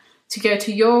listener, to go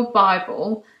to your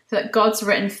Bible that God's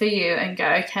written for you and go,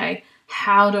 okay,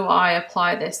 how do I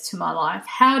apply this to my life?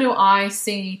 How do I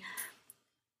see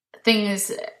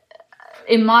things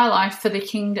in my life for the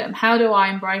kingdom? How do I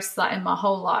embrace that in my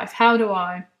whole life? How do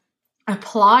I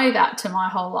apply that to my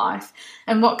whole life?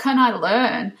 And what can I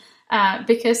learn?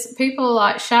 Because people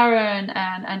like Sharon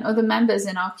and other members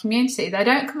in our community, they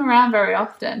don't come around very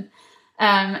often.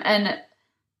 And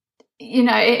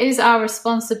it is our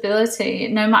responsibility,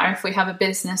 no matter if we have a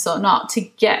business or not, to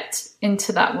get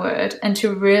into that word and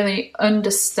to really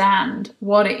understand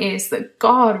what it is that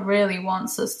God really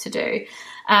wants us to do.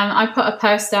 I put a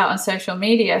post out on social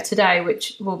media today,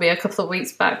 which will be a couple of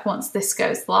weeks back once this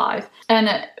goes live. And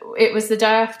it was the day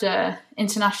after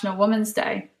International Women's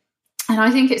Day. And I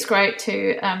think it's great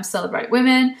to celebrate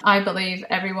women. I believe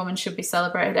every woman should be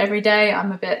celebrated every day.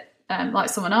 I'm a bit like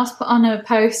someone else put on a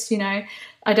post,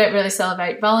 I don't really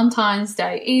celebrate Valentine's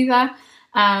Day either.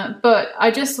 But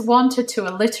I just wanted to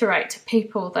alliterate to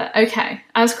people that, okay,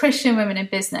 as Christian women in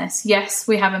business, yes,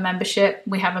 we have a membership,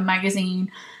 we have a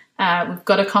magazine, we've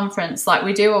got a conference, like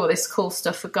we do all this cool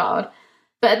stuff for God.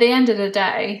 But at the end of the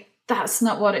day, that's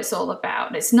not what it's all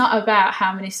about. It's not about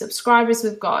how many subscribers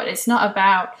we've got. It's not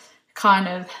about kind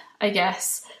of, I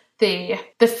guess, the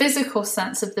physical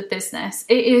sense of the business.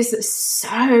 It is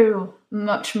so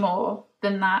much more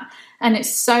than that. And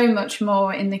it's so much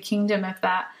more in the kingdom of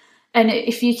that. And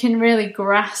if you can really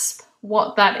grasp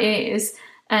what that is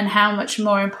and how much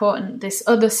more important this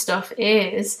other stuff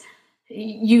is,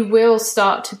 you will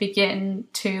start to begin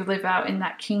to live out in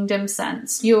that kingdom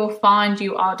sense. You'll find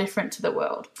you are different to the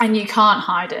world and you can't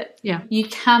hide it. Yeah. You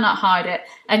cannot hide it.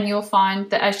 And you'll find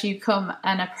that as you come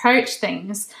and approach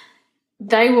things,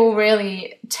 they will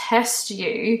really test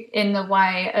you in the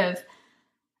way of,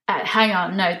 hang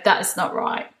on, no, that is not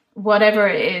right. Whatever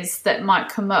it is that might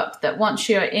come up, that once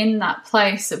you're in that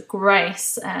place of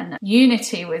grace and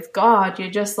unity with God,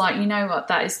 you're just like, you know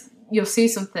what, you'll see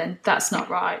something that's not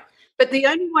right. But the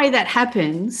only way that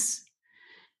happens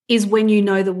is when you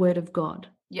know the word of God.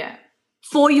 Yeah.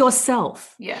 For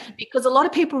yourself. Yeah. Because a lot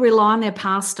of people rely on their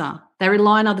pastor. They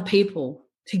rely on other people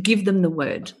to give them the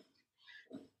word.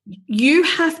 You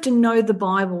have to know the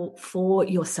Bible for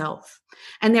yourself.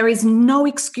 And there is no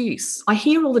excuse. I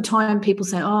hear all the time people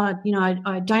say, I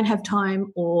don't have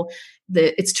time, or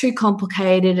it's too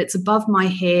complicated, it's above my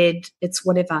head, it's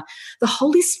whatever. The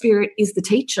Holy Spirit is the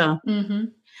teacher. Mm-hmm.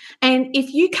 And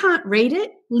if you can't read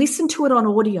it, listen to it on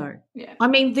audio. Yeah. I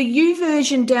mean, the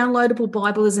YouVersion downloadable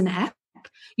Bible is an app.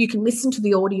 You can listen to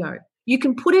the audio. You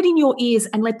can put it in your ears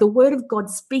and let the word of God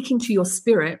speak into your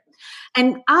spirit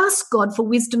and ask God for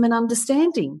wisdom and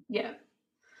understanding. Yeah.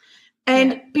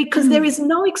 And because there is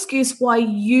no excuse why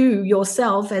you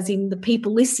yourself, as in the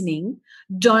people listening,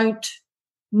 don't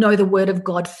know the word of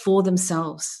God for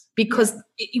themselves. Because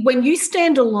when you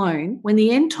stand alone, when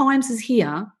the end times is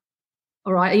here,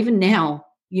 all right, even now,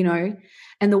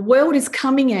 and the world is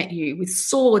coming at you with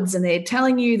swords and they're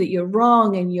telling you that you're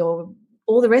wrong and you're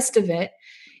all the rest of it,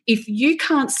 if you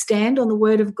can't stand on the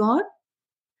word of God,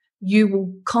 you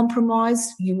will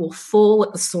compromise, you will fall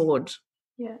at the sword.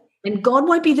 Yeah. And God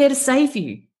won't be there to save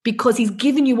you because he's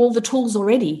given you all the tools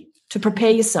already to prepare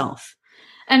yourself.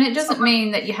 And it doesn't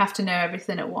mean that you have to know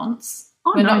everything at once.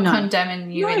 Oh, We're not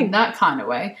condemning you in that kind of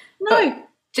way. No. But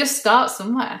just start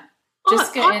somewhere.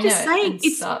 Just get in it.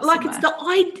 It's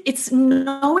like it's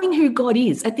knowing who God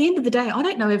is. At the end of the day, I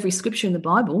don't know every scripture in the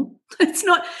Bible. It's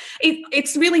not.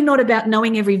 It's really not about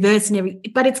knowing every verse and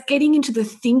but it's getting into the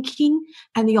thinking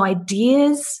and the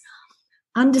ideas,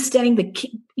 understanding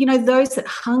those that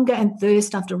hunger and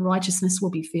thirst after righteousness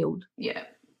will be filled. Yeah.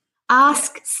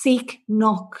 Ask, seek,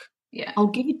 knock. Yeah. I'll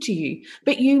give it to you,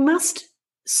 but you must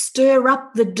stir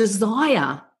up the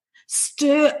desire.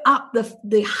 stir up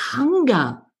the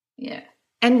hunger. Yeah.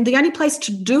 And the only place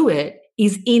to do it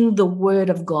is in the Word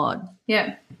of God.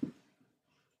 Yeah.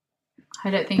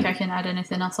 I don't think I can add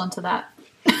anything else onto that.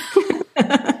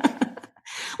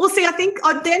 Well, see, I think the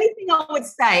only thing I would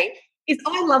say is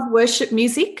I love worship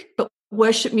music, but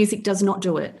worship music does not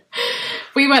do it.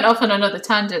 We went off on another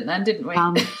tangent then, didn't we?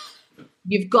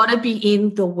 You've got to be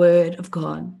in the Word of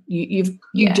God. You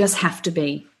just have to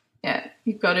be. Yeah,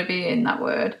 you've got to be in that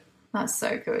Word. That's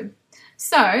so good.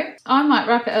 So I might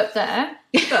wrap it up there,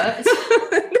 but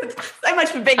so much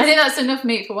for being. I think that's enough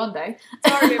meat for one day.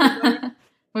 Sorry, everybody.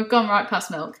 We've gone right past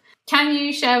milk. Can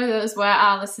you share with us where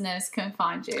our listeners can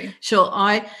find you? Sure.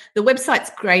 The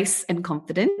website's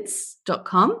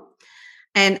graceandconfidence.com.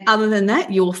 And other than that,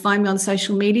 you will find me on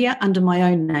social media under my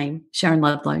own name, Sharon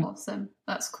Ludlow. Awesome.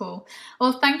 That's cool.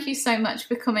 Well, thank you so much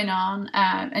for coming on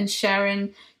and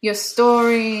sharing your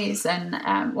stories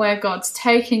and where God's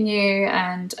taken you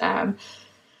and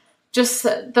just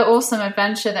the awesome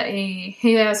adventure that he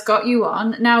has got you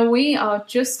on. Now, we are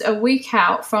just a week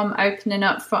out from opening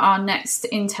up for our next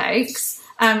intakes.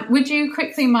 Would you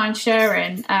quickly mind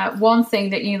sharing one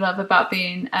thing that you love about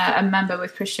being a member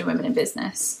with Christian Women in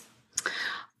Business?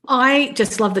 I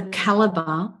just love the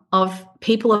caliber of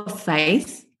people of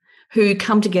faith who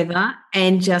come together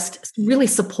and just really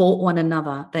support one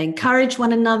another. They encourage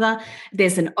one another.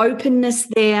 There's an openness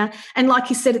there. And like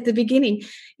you said at the beginning,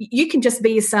 you can just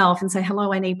be yourself and say,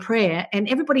 hello, I need prayer. And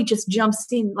everybody just jumps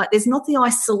in. Like there's not the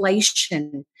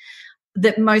isolation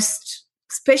that most,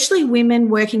 especially women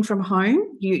working from home,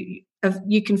 you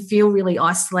can feel really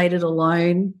isolated,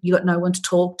 alone. You got no one to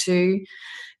talk to,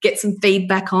 get some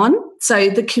feedback on. So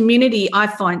the community, I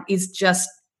find, is just,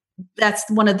 that's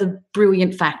one of the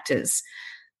brilliant factors.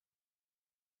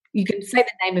 You can say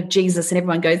the name of Jesus and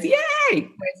everyone goes, yay!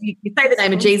 Whereas you say the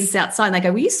name of Jesus outside and they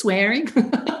go, were you swearing?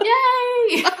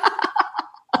 Yay!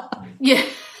 Yeah.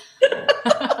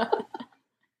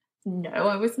 No,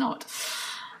 I was not.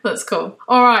 That's cool.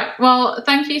 All right. Well,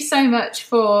 thank you so much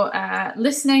for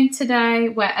listening today,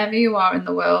 wherever you are in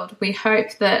the world. We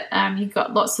hope that you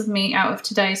got lots of meat out of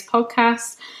today's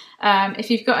podcast. If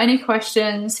you've got any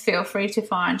questions, feel free to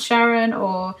find Sharon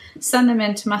or send them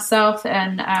in to myself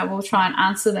and we'll try and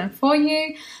answer them for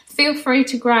you. Feel free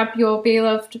to grab your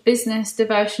Beloved Business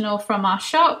devotional from our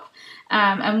shop.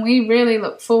 And we really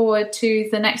look forward to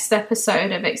the next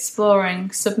episode of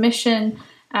exploring submission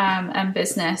and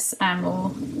business. And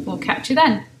we'll catch you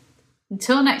then.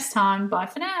 Until next time, bye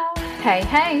for now.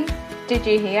 Hey, did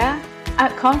you hear?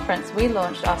 At conference, we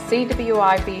launched our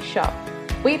CWIB shop.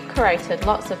 We've created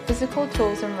lots of physical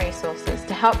tools and resources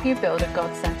to help you build a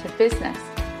God-centered business.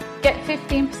 Get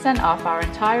 15% off our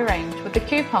entire range with the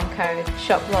coupon code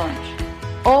SHOPLAUNCH.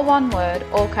 All one word,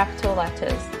 all capital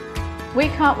letters. We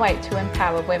can't wait to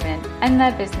empower women and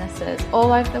their businesses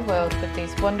all over the world with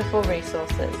these wonderful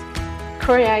resources.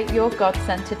 Create your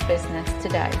God-centered business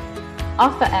today.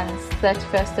 Offer ends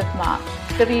 31st of March.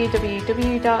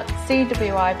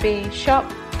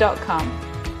 www.cwibshop.com